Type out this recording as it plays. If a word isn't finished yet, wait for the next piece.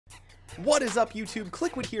What is up, YouTube?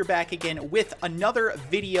 Clickwood here, back again with another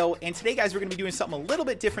video, and today, guys, we're going to be doing something a little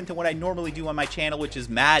bit different than what I normally do on my channel, which is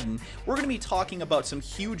Madden. We're going to be talking about some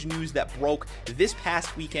huge news that broke this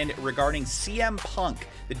past weekend regarding CM Punk,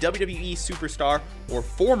 the WWE superstar, or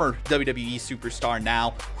former WWE superstar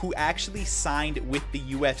now, who actually signed with the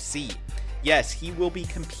UFC. Yes, he will be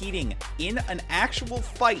competing in an actual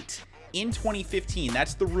fight in 2015.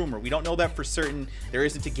 That's the rumor. We don't know that for certain. There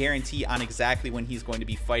isn't a guarantee on exactly when he's going to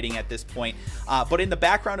be fighting at this point. But in the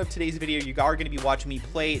background of today's video, you are going to be watching me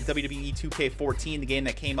play WWE 2K15, the game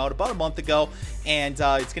that came out about a month ago, and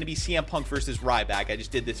it's going to be CM Punk versus Ryback. I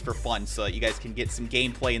just did this for fun so that you guys can get some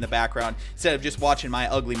gameplay in the background instead of just watching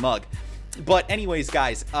my ugly mug. But anyways,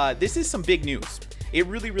 guys, this is some big news. It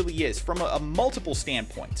really, really is, from a multiple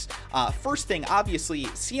standpoints. First thing, obviously,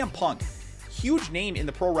 CM Punk, huge name in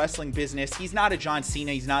the pro wrestling business. He's not a John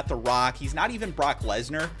Cena, he's not The Rock, he's not even Brock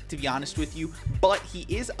Lesnar, to be honest with you, but he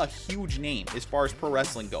is a huge name as far as pro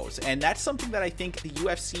wrestling goes, and that's something that I think the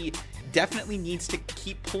UFC definitely needs to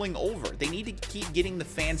keep pulling over. They need to keep getting the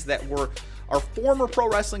fans that are former pro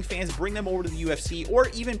wrestling fans, bring them over to the UFC, or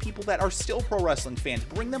even people that are still pro wrestling fans,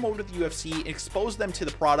 bring them over to the UFC, expose them to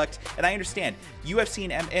the product. And I understand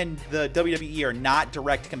UFC and the WWE are not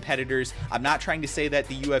direct competitors. I'm not trying to say that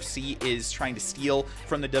the UFC is trying to steal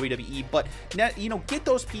from the WWE, but you know, get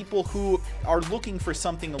those people who are looking for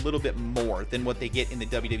something a little bit more than what they get in the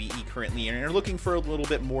WWE currently, and are looking for a little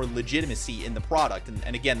bit more legitimacy in the product.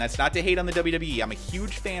 And again, that's not to hate on the WWE. I'm a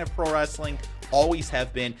huge fan of pro wrestling, always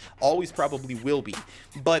have been, always probably will be.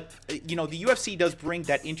 But you know, the UFC does bring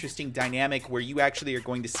that interesting dynamic where you actually are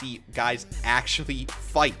going to see guys actually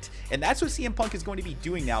fight, and that's what CM Punk is going to be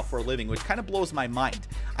doing now for a living, which kind of blows my mind.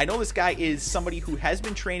 I know this guy is somebody who has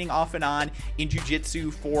been training off and on in jiu-jitsu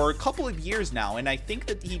for a couple of years now, and I think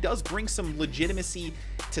that he does bring some legitimacy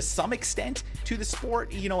to some extent to the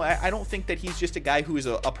sport. You know, I don't think that he's just a guy who is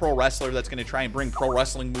a pro wrestler that's going to try and bring pro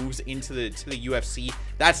wrestling moves into the UFC.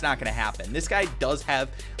 That's not going to happen. This guy does have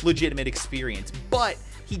legitimate experience, but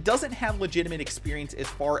he doesn't have legitimate experience as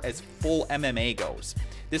far as full MMA goes.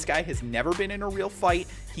 This guy has never been in a real fight.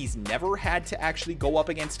 He's never had to actually go up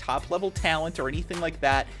against top level talent or anything like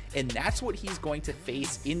that, and that's what he's going to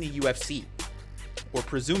face in the UFC, or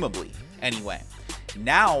presumably anyway.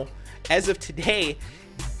 Now, as of today,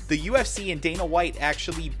 the UFC and Dana White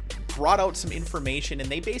actually brought out some information, and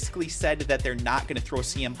they basically said that they're not going to throw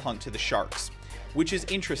CM Punk to the Sharks, which is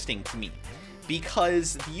interesting to me,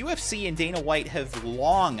 because the UFC and Dana White have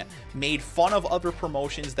long made fun of other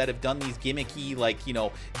promotions that have done these gimmicky, like, you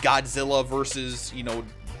know, Godzilla versus, you know,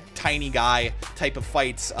 tiny guy type of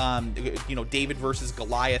fights, you know, David versus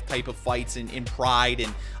Goliath type of fights in Pride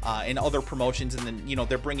and in other promotions. And then, you know,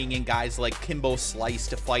 they're bringing in guys like Kimbo Slice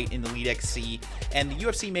to fight in the Elite XC, and the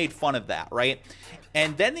UFC made fun of that, right?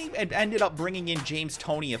 And then they ended up bringing in James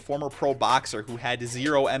Toney, a former pro boxer who had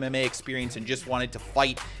zero MMA experience and just wanted to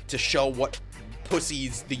fight to show what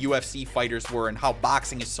pussies the UFC fighters were and how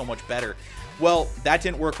boxing is so much better. Well, that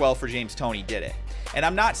didn't work well for James Toney, did it? And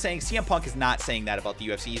I'm not saying, CM Punk is not saying that about the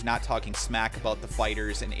UFC. He's not talking smack about the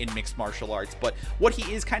fighters in mixed martial arts. But what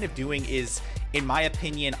he is kind of doing is, in my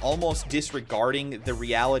opinion, almost disregarding the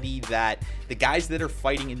reality that the guys that are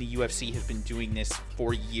fighting in the UFC have been doing this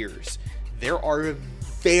for years. There are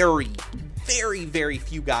very, very, very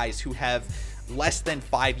few guys who have less than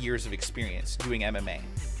 5 years of experience doing MMA.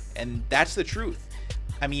 And that's the truth.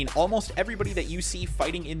 I mean, almost everybody that you see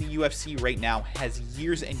fighting in the UFC right now has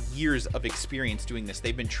years and years of experience doing this.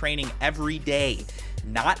 They've been training every day,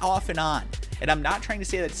 not off and on. And I'm not trying to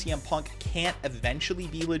say that CM Punk can't eventually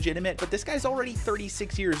be legitimate, but this guy's already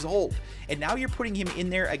 36 years old. And now you're putting him in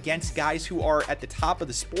there against guys who are at the top of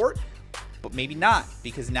the sport, but maybe not,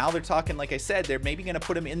 because now they're talking, like I said, they're maybe going to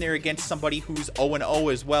put him in there against somebody who's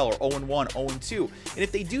 0-0 as well, or 0-1, 0-2. And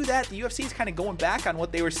if they do that, the UFC is kind of going back on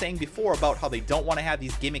what they were saying before about how they don't want to have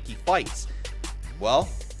these gimmicky fights. Well,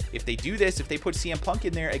 if they do this, if they put CM Punk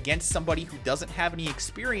in there against somebody who doesn't have any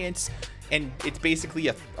experience, and it's basically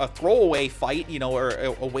a throwaway fight, you know, or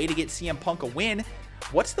a way to get CM Punk a win,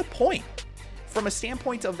 what's the point? From a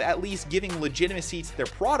standpoint of at least giving legitimacy to their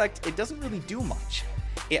product, it doesn't really do much.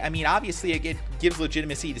 I mean, obviously, it gives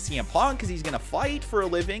legitimacy to CM Punk because he's going to fight for a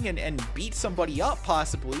living and beat somebody up,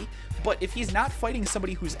 possibly. But if he's not fighting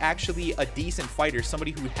somebody who's actually a decent fighter,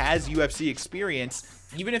 somebody who has UFC experience,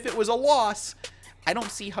 even if it was a loss, I don't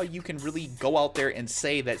see how you can really go out there and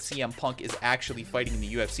say that CM Punk is actually fighting in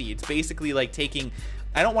the UFC. It's basically like taking,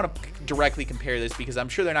 I don't want to directly compare this because I'm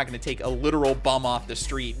sure they're not going to take a literal bum off the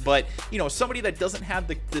street, but, you know, somebody that doesn't have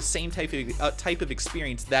the same type of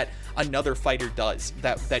experience that another fighter does,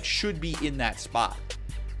 that should be in that spot.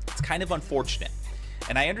 It's kind of unfortunate.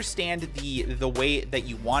 And I understand the way that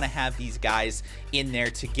you want to have these guys in there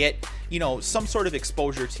to get, you know, some sort of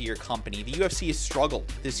exposure to your company. The UFC has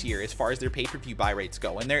struggled this year as far as their pay-per-view buy rates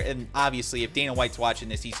go. And obviously, if Dana White's watching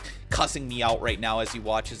this, he's cussing me out right now as he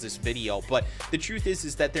watches this video. But the truth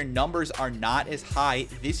is that their numbers are not as high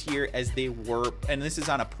this year as they were, and this is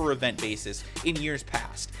on a per event basis, in years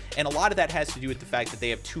past. And a lot of that has to do with the fact that they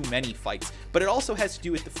have too many fights, but it also has to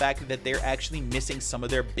do with the fact that they're actually missing some of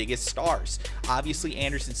their biggest stars. Obviously,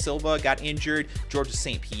 Anderson Silva got injured. Georges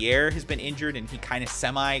St. Pierre has been injured, and he kind of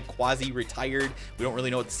quasi retired. We don't really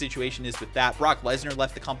know what the situation is with that. Brock Lesnar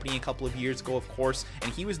left the company a couple of years ago, of course,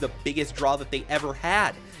 and he was the biggest draw that they ever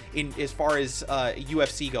had in as far as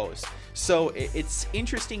UFC goes. So it's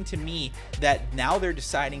interesting to me that now they're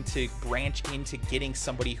deciding to branch into getting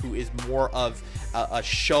somebody who is more of a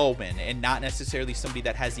showman and not necessarily somebody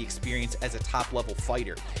that has the experience as a top level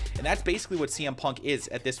fighter. And that's basically what CM Punk is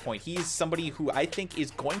at this point. He's somebody who I think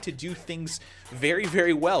is going to do things very,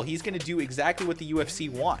 very well. He's going to do exactly what the UFC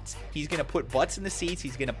wants. He's going to put butts in the seats.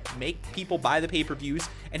 He's going to make people buy the pay-per-views,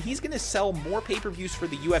 and he's going to sell more pay-per-views for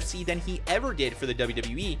the UFC than he ever did for the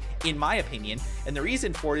WWE, in my opinion. And the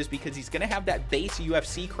reason for it is because he's going to have that base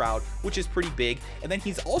UFC crowd, which is pretty big, and then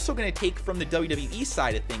he's also going to take from the WWE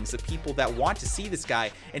side of things the people that want to see this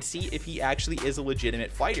guy and see if he actually is a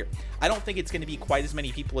legitimate fighter. I don't think it's going to be quite as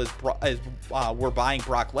many people as were buying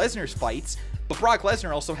Brock Lesnar's fights, but Brock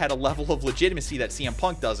Lesnar also had a level of legitimacy that CM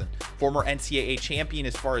Punk doesn't. Former NCAA champion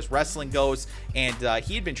as far as wrestling goes, and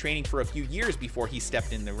he had been training for a few years before he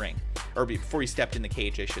stepped in the ring, or before he stepped in the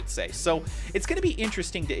cage, I should say. So it's going to be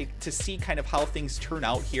interesting to see kind of how things turn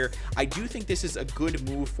out here. I do think this is a good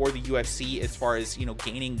move for the UFC as far as, you know,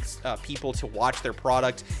 gaining people to watch their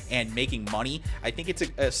product and making money. I think it's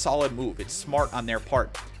a solid move. It's smart on their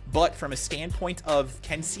part. But from a standpoint of,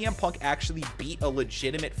 can CM Punk actually beat a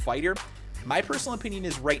legitimate fighter? My personal opinion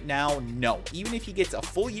is right now, no. Even if he gets a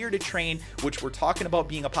full year to train, which we're talking about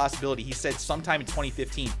being a possibility, he said sometime in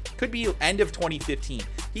 2015, could be end of 2015.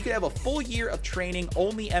 He could have a full year of training,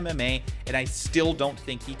 only MMA, and I still don't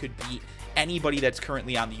think he could beat anybody that's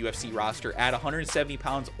currently on the UFC roster at 170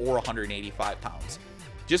 pounds or 185 pounds.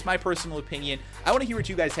 Just my personal opinion. I want to hear what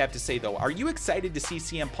you guys have to say, though. Are you excited to see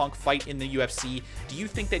CM Punk fight in the UFC? Do you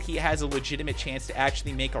think that he has a legitimate chance to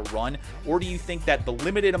actually make a run? Or do you think that the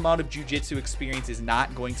limited amount of jiu-jitsu experience is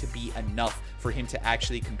not going to be enough for him to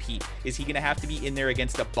actually compete? Is he going to have to be in there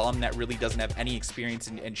against a bum that really doesn't have any experience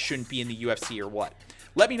and shouldn't be in the UFC, or what?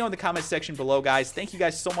 Let me know in the comment section below, guys. Thank you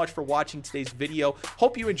guys so much for watching today's video.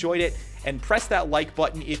 Hope you enjoyed it, and press that like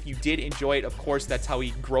button if you did enjoy it. Of course, that's how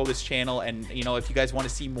we grow this channel. And, you know, if you guys want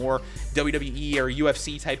to see more WWE or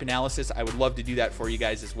UFC type analysis, I would love to do that for you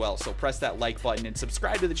guys as well. So press that like button and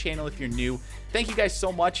subscribe to the channel if you're new. Thank you guys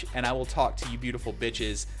so much, and I will talk to you beautiful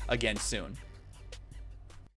bitches again soon.